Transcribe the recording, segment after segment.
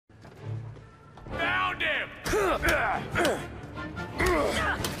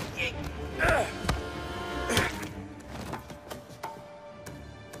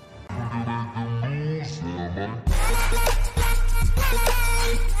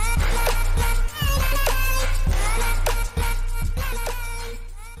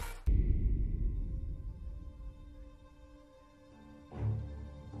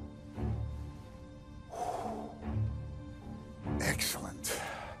Excellent.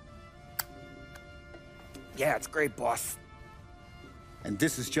 Yeah, it's great, boss. And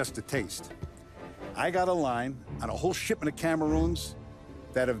this is just a taste. I got a line on a whole shipment of Cameroons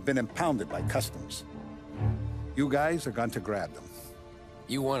that have been impounded by customs. You guys are going to grab them.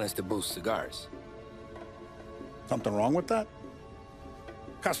 You want us to boost cigars? Something wrong with that?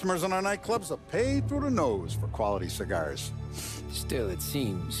 Customers in our nightclubs are paid through the nose for quality cigars. Still, it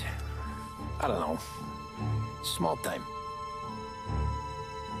seems... I don't know. Small time.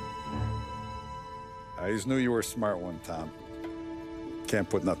 I always knew you were a smart one, Tom. Can't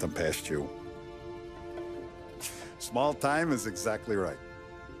put nothing past you. Small time is exactly right.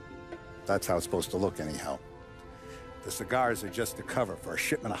 That's how it's supposed to look anyhow. The cigars are just a cover for a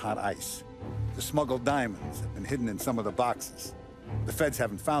shipment of hot ice. The smuggled diamonds have been hidden in some of the boxes. The feds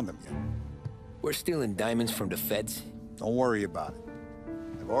haven't found them yet. We're stealing diamonds from the feds? Don't worry about it.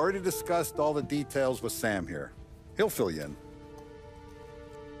 I've already discussed all the details with Sam here. He'll fill you in.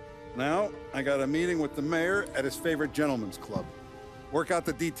 Now, I got a meeting with the mayor at his favorite gentleman's club. Work out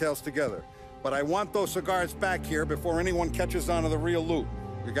the details together. But I want those cigars back here before anyone catches on to the real loot.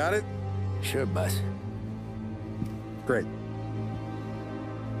 You got it? Sure, boss. Great.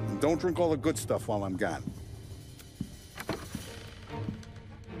 And don't drink all the good stuff while I'm gone.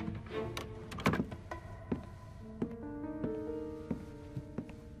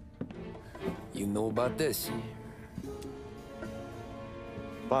 You know about this?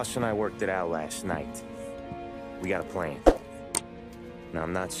 Boss and I worked it out last night. We got a plan. Now,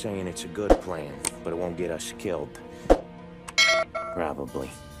 I'm not saying it's a good plan, but it won't get us killed. Probably.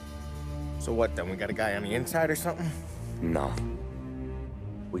 So what then? We got a guy on the inside or something? No.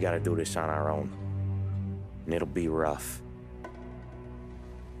 We gotta do this on our own. And it'll be rough.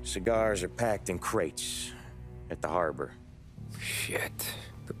 Cigars are packed in crates at the harbor. Shit.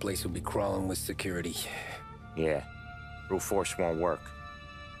 The place will be crawling with security. Yeah. Brute force won't work.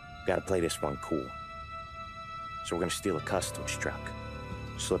 Gotta play this one cool. So we're gonna steal a customs truck.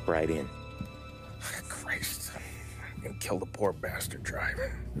 Slip right in. Christ. And kill the poor bastard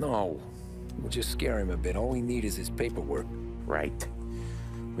driver. No. We'll just scare him a bit. All we need is his paperwork. Right.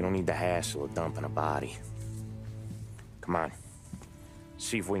 We don't need the hassle of dumping a body. Come on.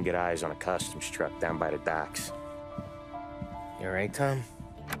 See if we can get eyes on a customs truck down by the docks. You all right, Tom?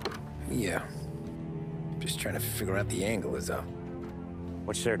 Yeah. Just trying to figure out the angle is up.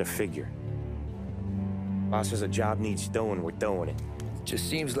 What's there to figure? Boss says a job needs doing, we're doing it. Just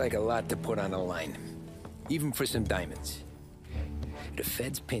seems like a lot to put on the line. Even for some diamonds. If the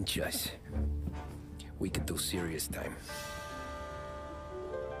feds pinch us, we could do serious time.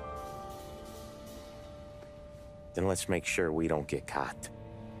 Then let's make sure we don't get caught.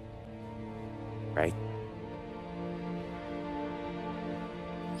 Right?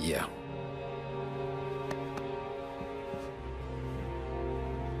 Yeah.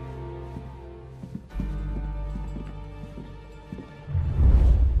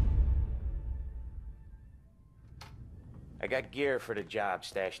 I got gear for the job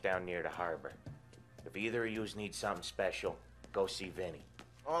stashed down near the harbor. If either of yous need something special, go see Vinny.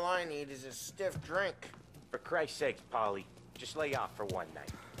 All I need is a stiff drink. For Christ's sakes, Polly, just lay off for one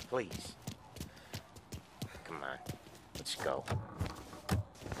night, please. Come on, let's go.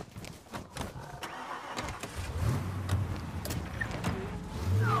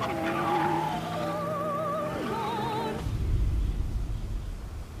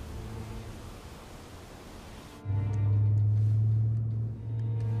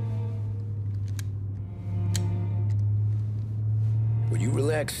 Will you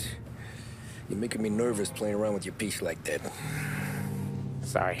relax? You're making me nervous playing around with your piece like that.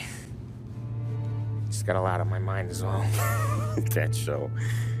 Sorry. Just got a lot on my mind is all. That's so.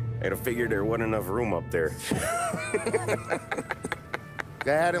 I'd have figured there wasn't enough room up there.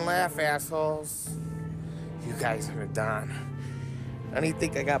 Go ahead and laugh, assholes. You guys are done. I don't even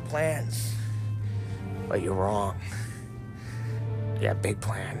think I got plans. But you're wrong. I got big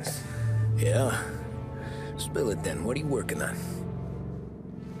plans. Yeah? Spill it then. What are you working on?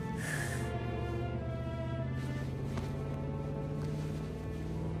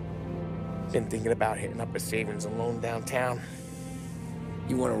 Been thinking about hitting up a savings and loan downtown.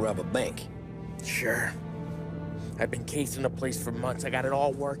 You want to rob a bank? Sure. I've been casing the place for months. I got it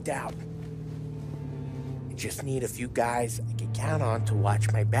all worked out. I just need a few guys I can count on to watch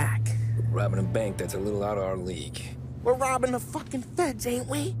my back. Robbing a bank, that's a little out of our league. We're robbing the fucking feds, ain't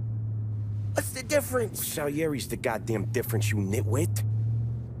we? What's the difference? Salieri's the goddamn difference, you nitwit.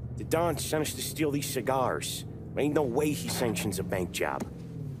 The Don sent us to steal these cigars. Ain't no way he sanctions a bank job.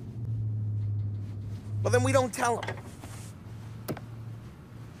 Well, then we don't tell him.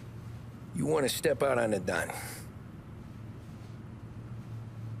 You want to step out on the Don?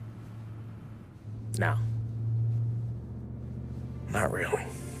 No. Not really.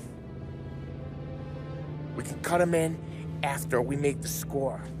 We can cut him in after we make the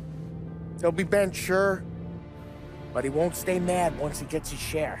score. He'll be bent, sure, but he won't stay mad once he gets his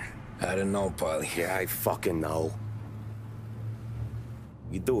share. I don't know, Polly. Yeah, I fucking know.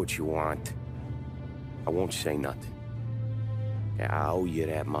 You do what you want. I won't say nothing. Yeah, I owe you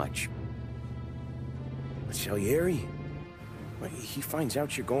that much. But Salieri? Well, he finds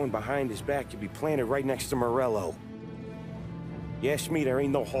out you're going behind his back, you'll be planted right next to Morello. You ask me, there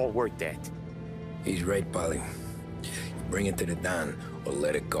ain't no haul worth that. He's right, Polly. You bring it to the Don, or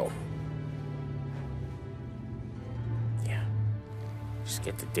let it go. Yeah. Just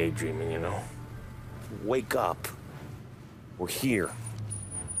get to daydreaming, you know? Wake up. We're here.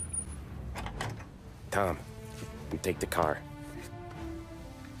 Tom, you take the car.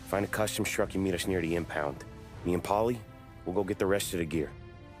 Find a customs truck and meet us near the impound. Me and Polly, we'll go get the rest of the gear.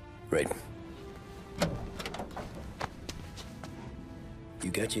 Right. You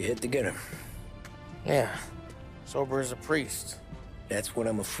got your head together. Yeah. Sober as a priest. That's what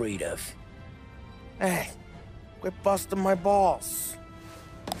I'm afraid of. Hey, quit busting my balls.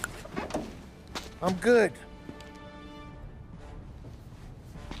 I'm good.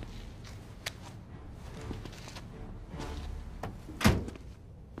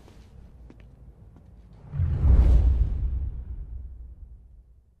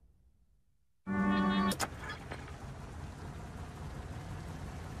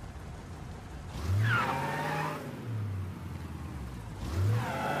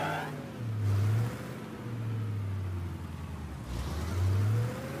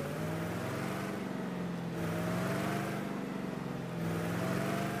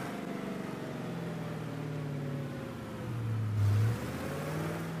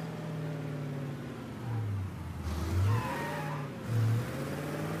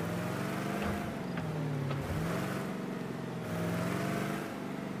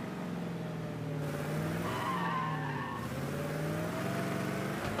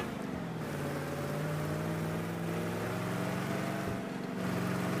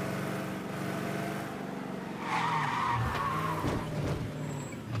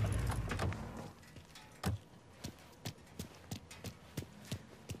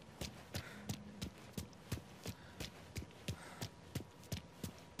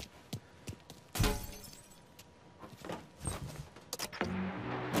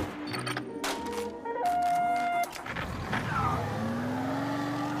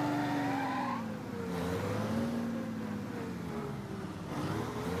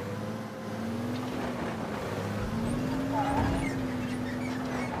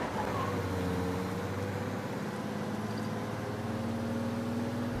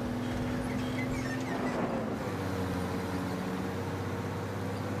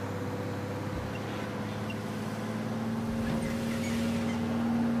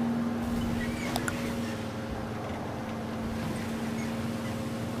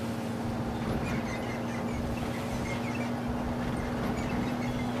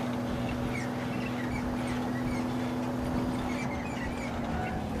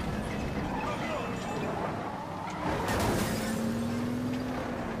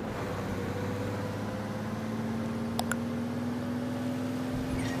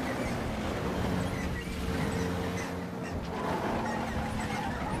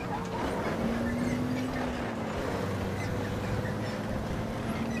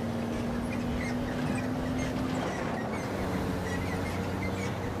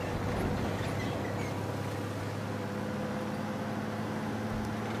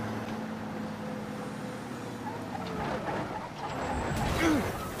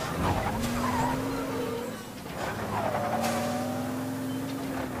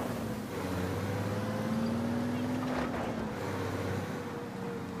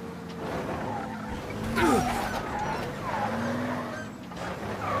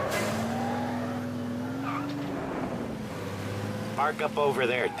 Park up over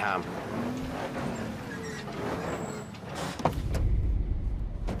there, Tom.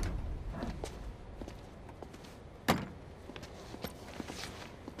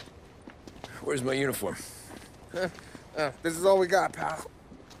 Where's my uniform? This is all we got, pal.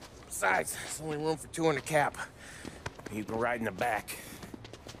 Besides, there's only room for 2 in the cab. You can ride in the back.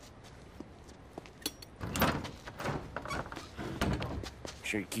 Make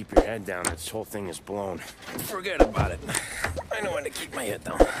sure you keep your head down. This whole thing is blown. Forget about it. I know when to keep my head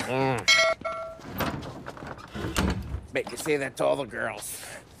down. Bet you say that to all the girls.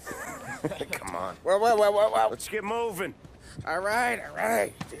 Come on. Whoa. Let's get moving. All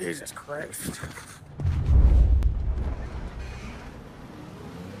right. Jesus Christ.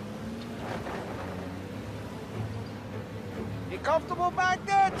 You comfortable back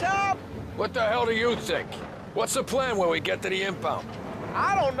there, Tom? What the hell do you think? What's the plan when we get to the impound?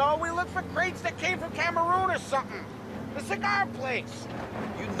 I don't know. We look for crates that came from Cameroon or something. The cigar place.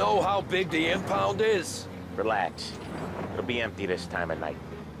 You know how big the impound is? Relax. It'll be empty this time of night.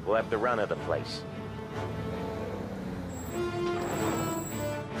 We'll have the run of the place.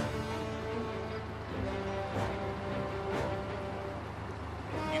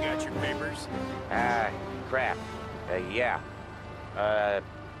 You got your papers? Crap. Yeah.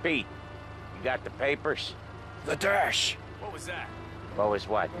 Pete, you got the papers? The dash. What was that? What was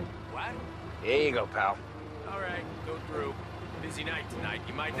what? What? Here you go, pal. All right, go through. Busy night tonight.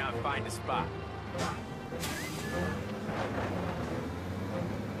 You might not find a spot.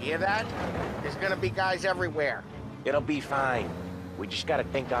 You hear that? There's gonna be guys everywhere. It'll be fine. We just gotta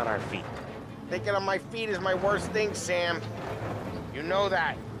think on our feet. Thinking on my feet is my worst thing, Sam. You know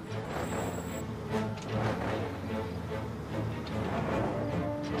that.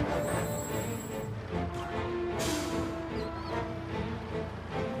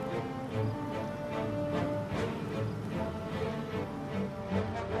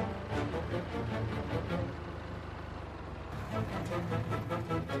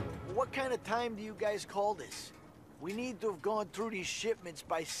 What kind of time do you guys call this? We need to have gone through these shipments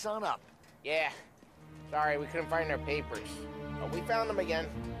by sunup. Yeah. Sorry, we couldn't find our papers. But we found them again.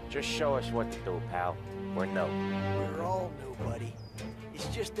 Just show us what to do, pal. We're no. We're all new, buddy. It's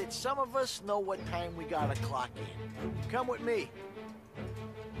just that some of us know what time we gotta clock in. Come with me.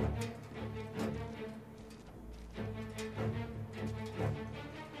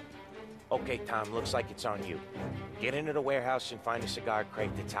 Okay, Tom, looks like it's on you. Get into the warehouse and find a cigar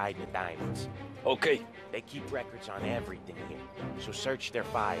crate that's hiding the diamonds. Okay. They keep records on everything here, so search their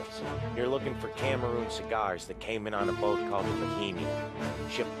files. You're looking for Cameroon cigars that came in on a boat called the Bohemian.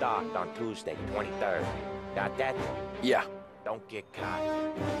 Ship docked on Tuesday, 23rd. Got that? Yeah. Don't get caught.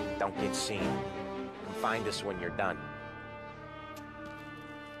 Don't get seen. Come find us when you're done.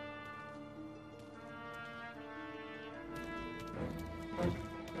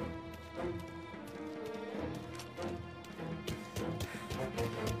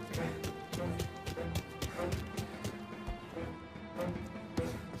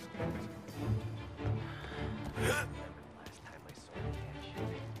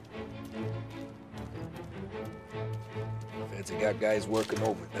 Fancy got guys working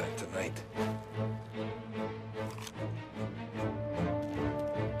overtime tonight.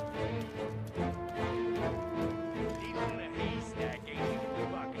 Needle in a haystack ain't even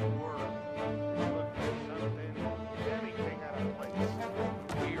fucking work. Look for something, anything out of place.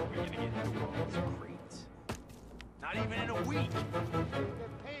 Where are we gonna get through all these crates? Not even in a week.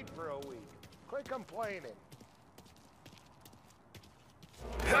 Get paid for a week. Quit complaining.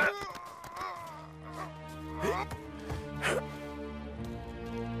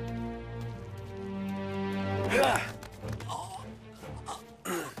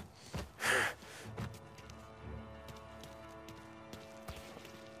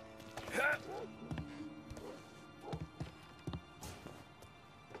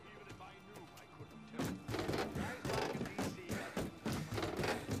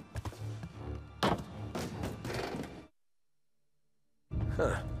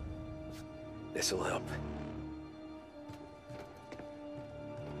 Huh. This'll help.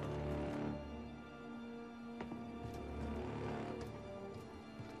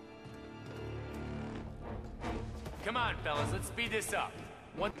 Come on, fellas, let's speed this up.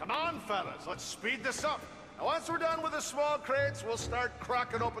 Come on, fellas, let's speed this up. Now, once we're done with the small crates, we'll start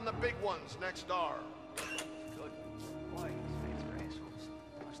cracking open the big ones next door. Good. Boy, these feds are assholes.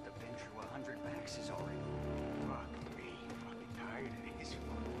 Must have been through 100 maxes already. Fuck me. Fucking tired of these.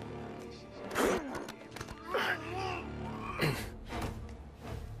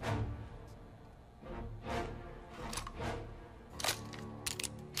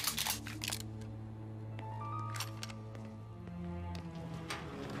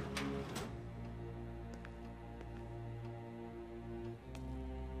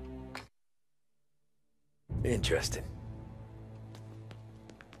 Interesting.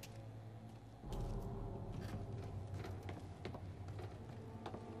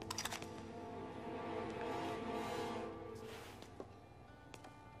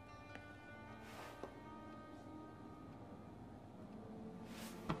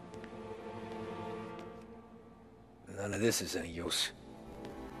 None of this is any use.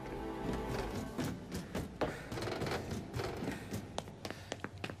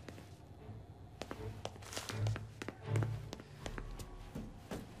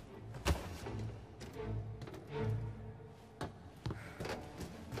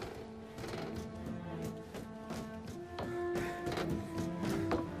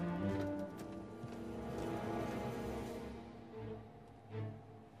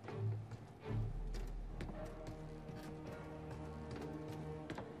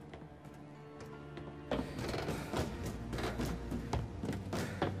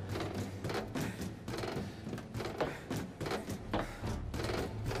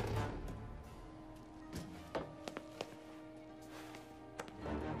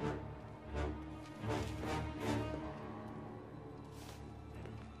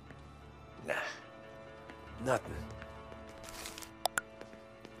 Nah, nothing.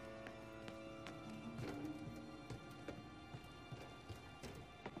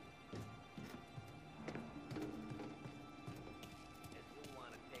 If you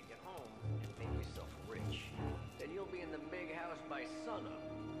want to take it home and make yourself rich, then you'll be in the big house by sunup.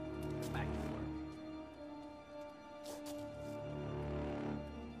 Back to work.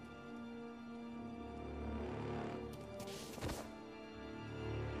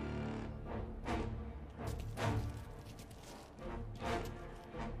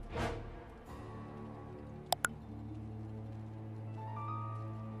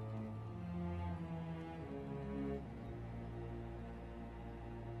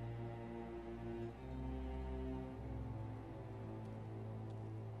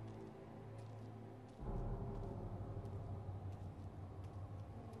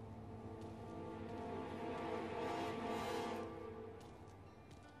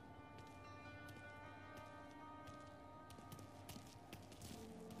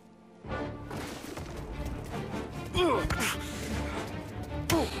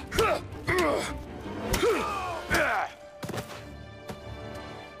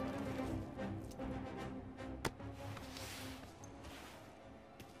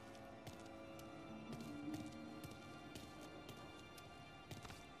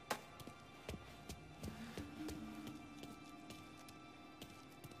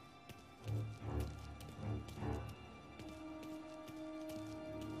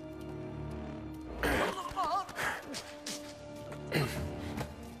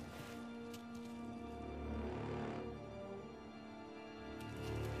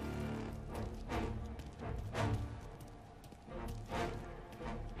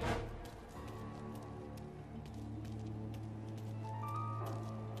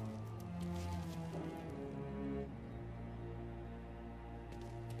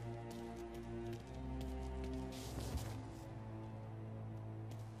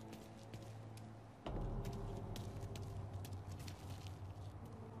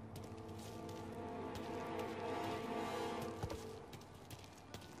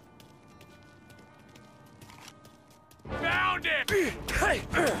 Found it!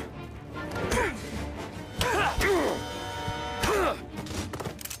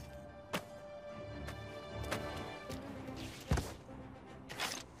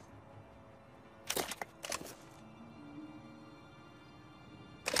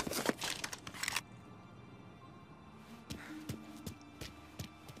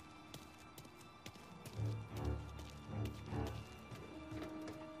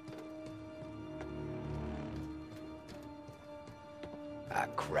 Ah,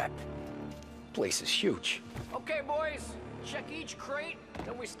 crap. Place is huge. Okay, boys. Check each crate,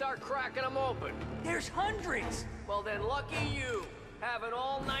 then we start cracking them open. There's hundreds! Well, then lucky you. Having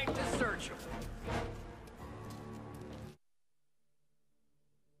all night to search them.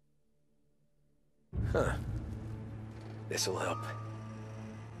 Huh. This'll help.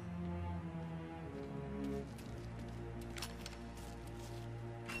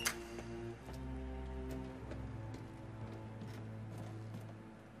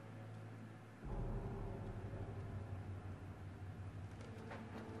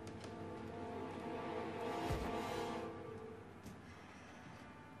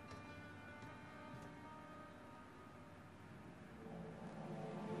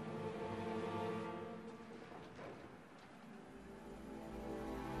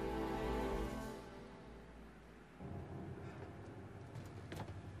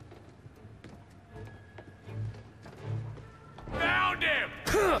 Found him!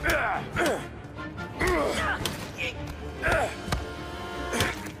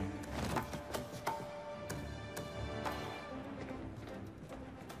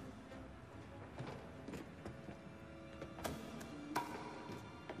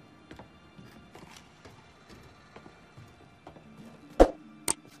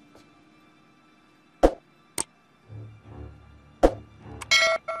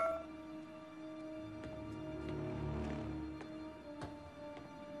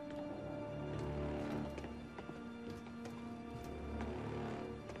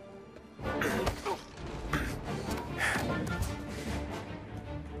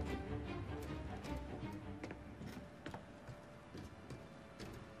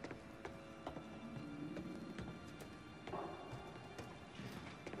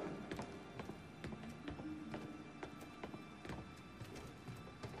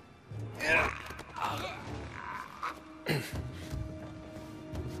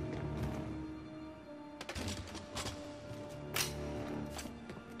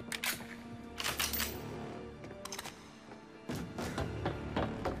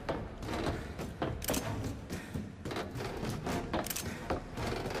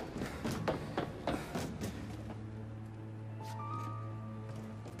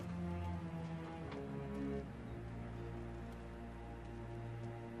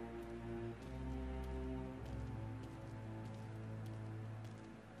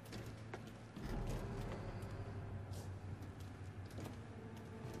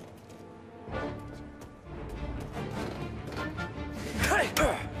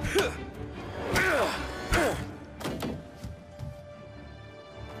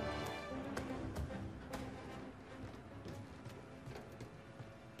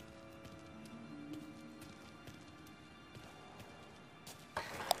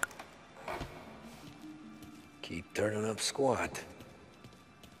 turning up squat.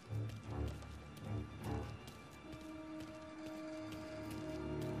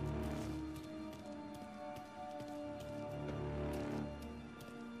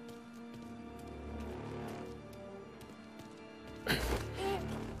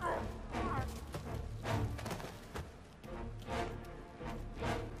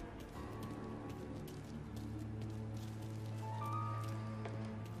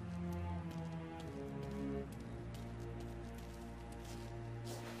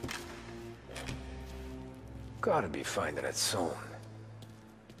 Gotta be finding it soon.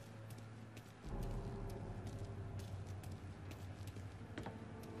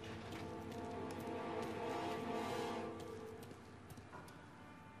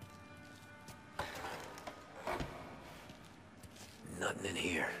 Nothing in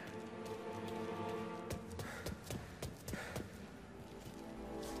here.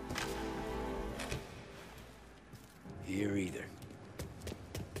 Here either.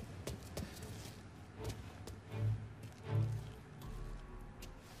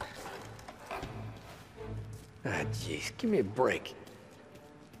 Ah, jeez, give me a break.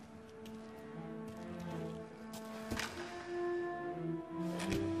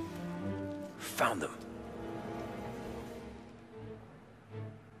 Found them.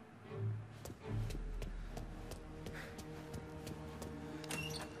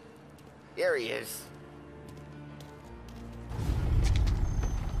 There he is.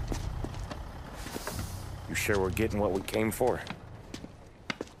 You sure we're getting what we came for?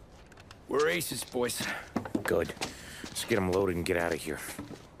 We're aces, boys. Good. Let's get them loaded and get out of here.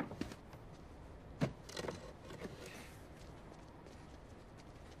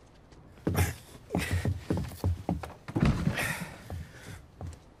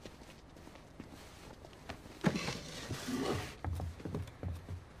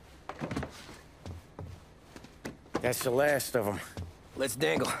 That's the last of them. Let's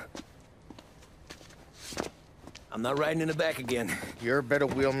dangle. I'm not riding in the back again. You're a better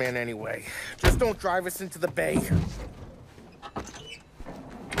wheelman anyway. Just don't drive us into the bay.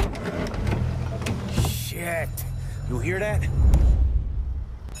 Shit. You hear that?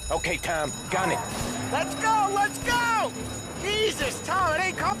 Okay, Tom, gun it. Let's go! Let's go! Jesus, Tom, it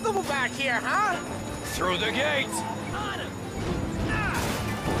ain't comfortable back here, huh? Through the gate!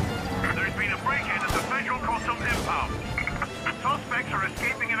 There's been a break-in at the Federal Customs impound. Suspects are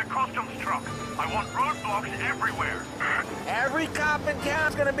escaping in a customs truck. I want roadblocks everywhere. Every cop in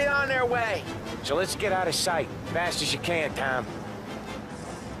town's gonna be on their way. So let's get out of sight. Fast as you can, Tom.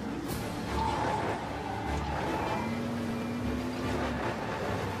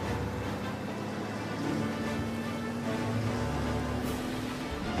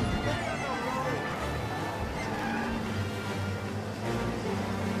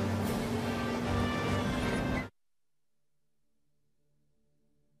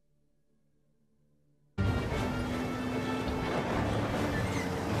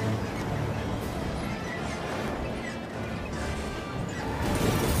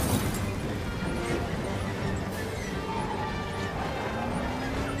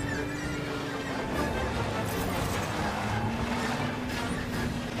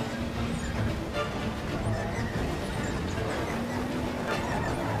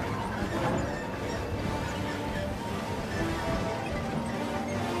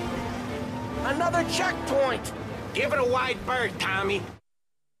 Another checkpoint! Give it a wide berth, Tommy.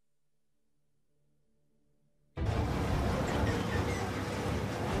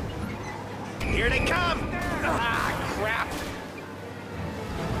 Here they come! Ah, crap!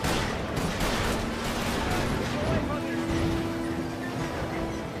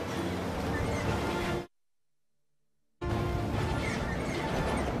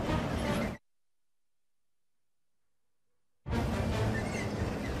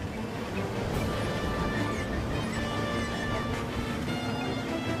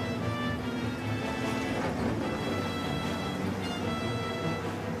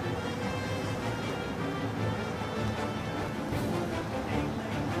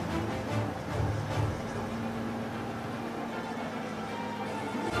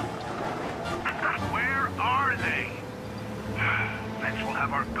 Where are they? Next we'll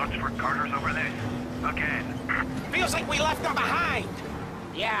have our guts for garters over this. Again. Feels like we left them behind!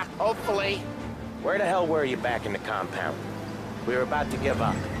 Yeah, hopefully. Where the hell were you back in the compound? We were about to give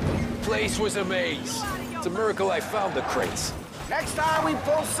up. Place was a maze. It's a miracle I found the crates. Next time we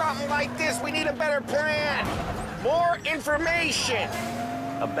pull something like this, we need a better plan. More information.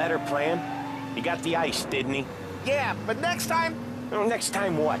 A better plan? He got the ice, didn't he? Yeah, but next time... Well, next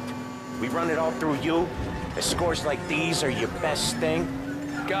time what? We run it all through you? The scores like these are your best thing?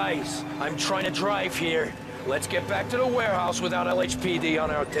 Guys, I'm trying to drive here. let's get back to the warehouse without LHPD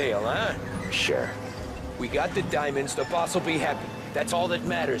on our tail, huh? Sure. We got the diamonds, the boss will be happy. That's all that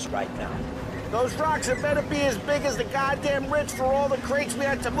matters right now. Those rocks had better be as big as the goddamn ridge for all the crates we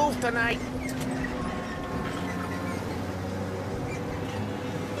had to move tonight.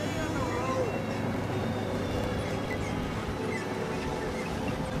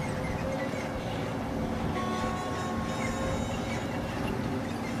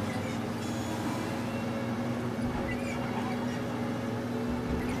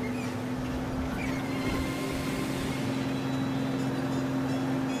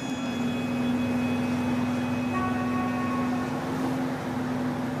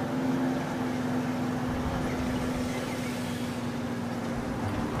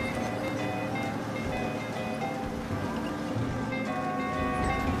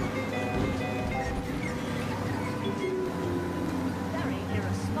 Very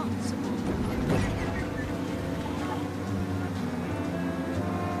irresponsible. Coming right at me.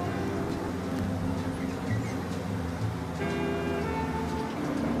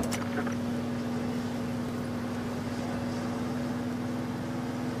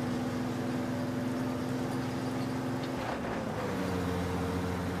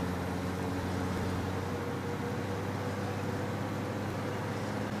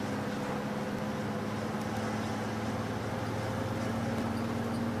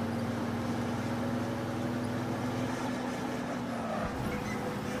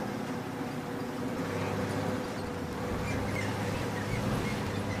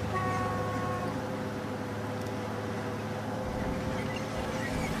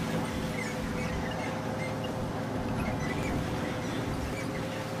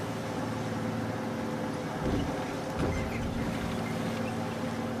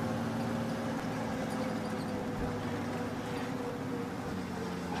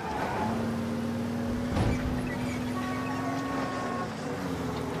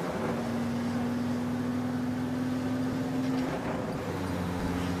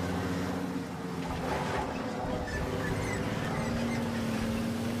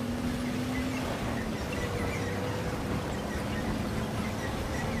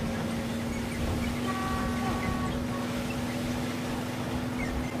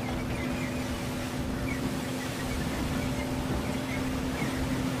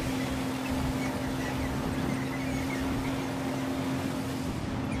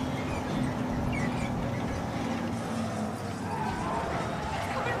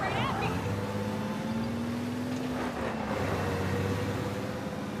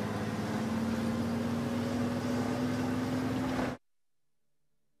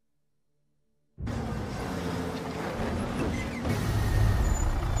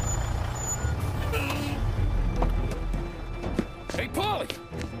 Hey, Paulie!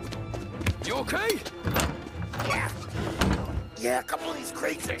 You okay? Yeah, a couple of these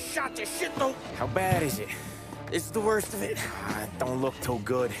crates are shot to shit, though. How bad is it? It's the worst of it. Ah, it don't look too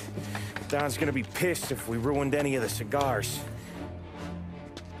good. Don's gonna be pissed if we ruined any of the cigars.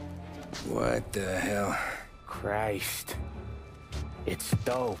 What the hell? Christ. It's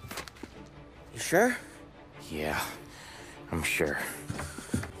dope. You sure? Yeah, I'm sure.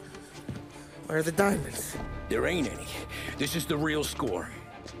 Where are the diamonds? There ain't any. This is the real score.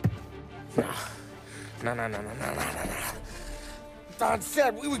 No. No. Don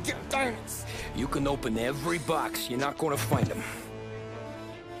said we would get diamonds. You can open every box, you're not gonna find them.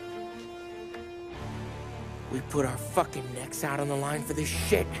 We put our fucking necks out on the line for this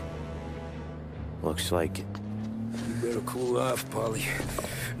shit. Looks like it. You better cool off, Paulie.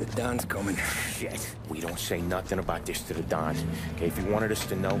 The Don's coming. Shit. We don't say nothing about this to the Don. Okay, if he wanted us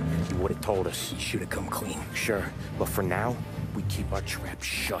to know, he would have told us. You should have come clean. Sure, but for now, we keep our trap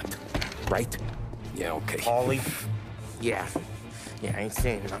shut. Right? Yeah, okay. Paulie? Yeah, I ain't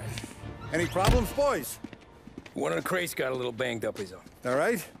saying nothing. Any problems, boys? One of the crates got a little banged up, is all. All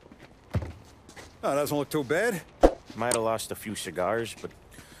right? Oh, doesn't look too bad. Might have lost a few cigars, but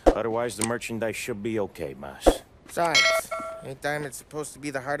otherwise the merchandise should be okay, boss. Besides, ain't diamonds supposed to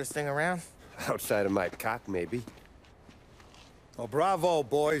be the hardest thing around? Outside of my cock, maybe. Well, bravo,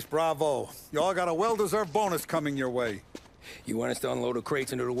 boys, bravo. You all got a well-deserved bonus coming your way. You want us to unload the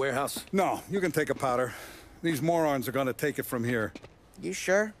crates into the warehouse? No, you can take a powder. These morons are gonna take it from here. You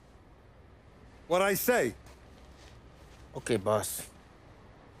sure? What'd I say? Okay, boss.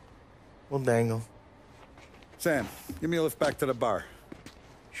 We'll dangle. Sam, give me a lift back to the bar.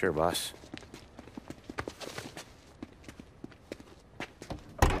 Sure, boss.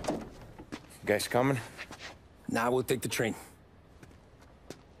 You guys coming? Nah, we'll take the train.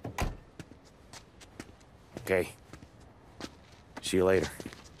 Okay. See you later.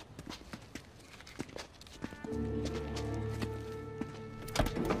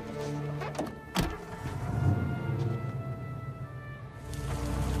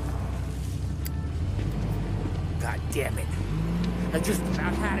 damn it. I just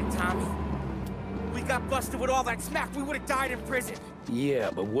about had it, Tommy. We got busted with all that smack, we would have died in prison.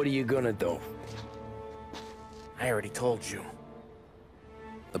 Yeah, but what are you gonna do? I already told you.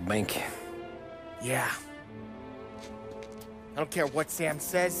 The bank. Yeah. I don't care what Sam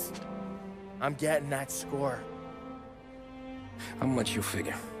says. I'm getting that score. How much you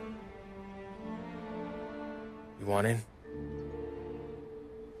figure? You want in?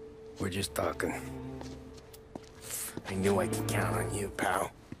 We're just talking. I knew I could count on you,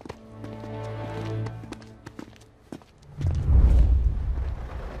 pal.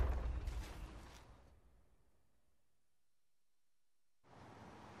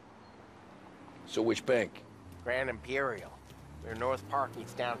 So which bank? Grand Imperial. Near North Park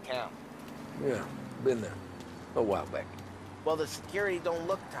meets downtown. Yeah, been there. A while back. Well, the security don't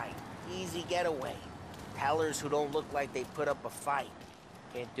look tight. Easy getaway. Tellers who don't look like they put up a fight.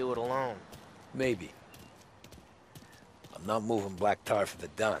 Can't do it alone. Maybe. I'm not moving black tar for the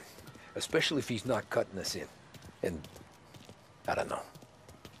Don. Especially if he's not cutting us in. And... I don't know.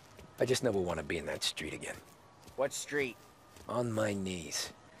 I just never want to be in that street again. What street? On my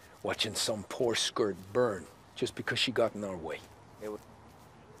knees. Watching some poor skirt burn. Just because she got in our way.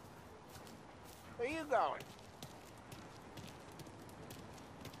 Where you going?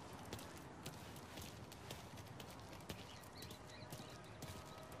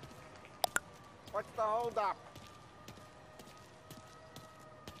 What's the holdup?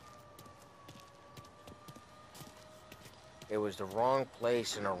 It was the wrong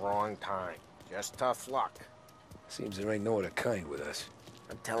place and the wrong time. Just tough luck. Seems there ain't no other kind with us.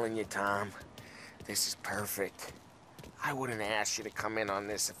 I'm telling you, Tom, this is perfect. I wouldn't ask you to come in on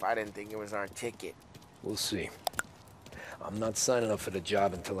this if I didn't think it was our ticket. We'll see. I'm not signing up for the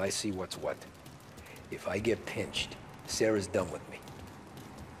job until I see what's what. If I get pinched, Sarah's done with me.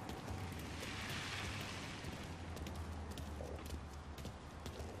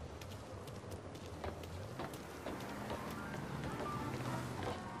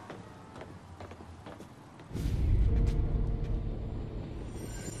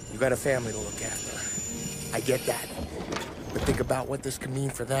 You got a family to look after. I get that. But think about what this could mean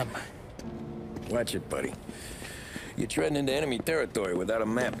for them. Watch it, buddy. You're treading into enemy territory without a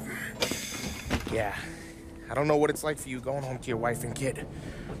map. Yeah. I don't know what it's like for you going home to your wife and kid.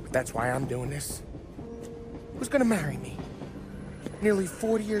 But that's why I'm doing this. Who's gonna marry me? Nearly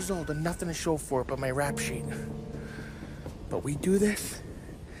 40 years old and nothing to show for it but my rap sheet. But we do this,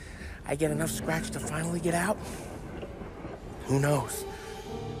 I get enough scratch to finally get out? Who knows?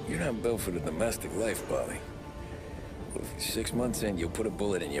 You're not built for the domestic life, Bobby. What if you're 6 months in, you'll put a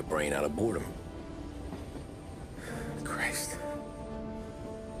bullet in your brain out of boredom? Christ.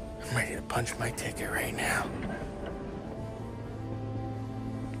 I'm ready to punch my ticket right now.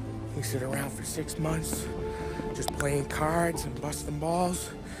 We sit around for 6 months, just playing cards and busting balls,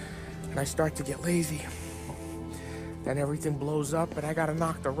 and I start to get lazy. Then everything blows up, and I gotta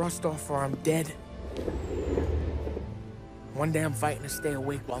knock the rust off or I'm dead. One day I'm fighting to stay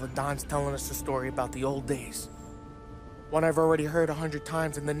awake while the Don's telling us a story about the old days. One I've already heard 100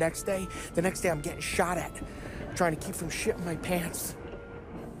 times, and the next day I'm getting shot at, trying to keep from shitting my pants.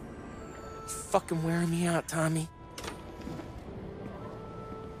 It's fucking wearing me out, Tommy.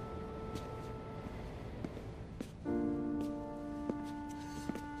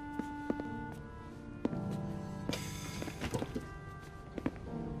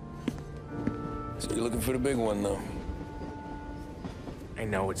 So you're looking for the big one, though? I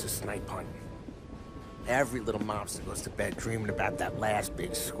know it's a snipe hunt. Every little mobster goes to bed dreaming about that last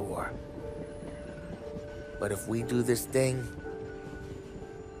big score. But if we do this thing,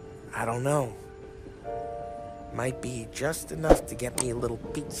 I don't know. Might be just enough to get me a little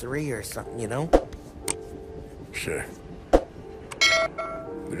pizzeria or something, you know? Sure. But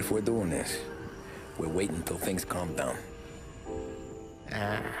if we're doing this, we're waiting until things calm down.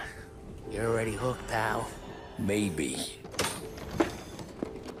 Ah, you're already hooked, pal. Maybe.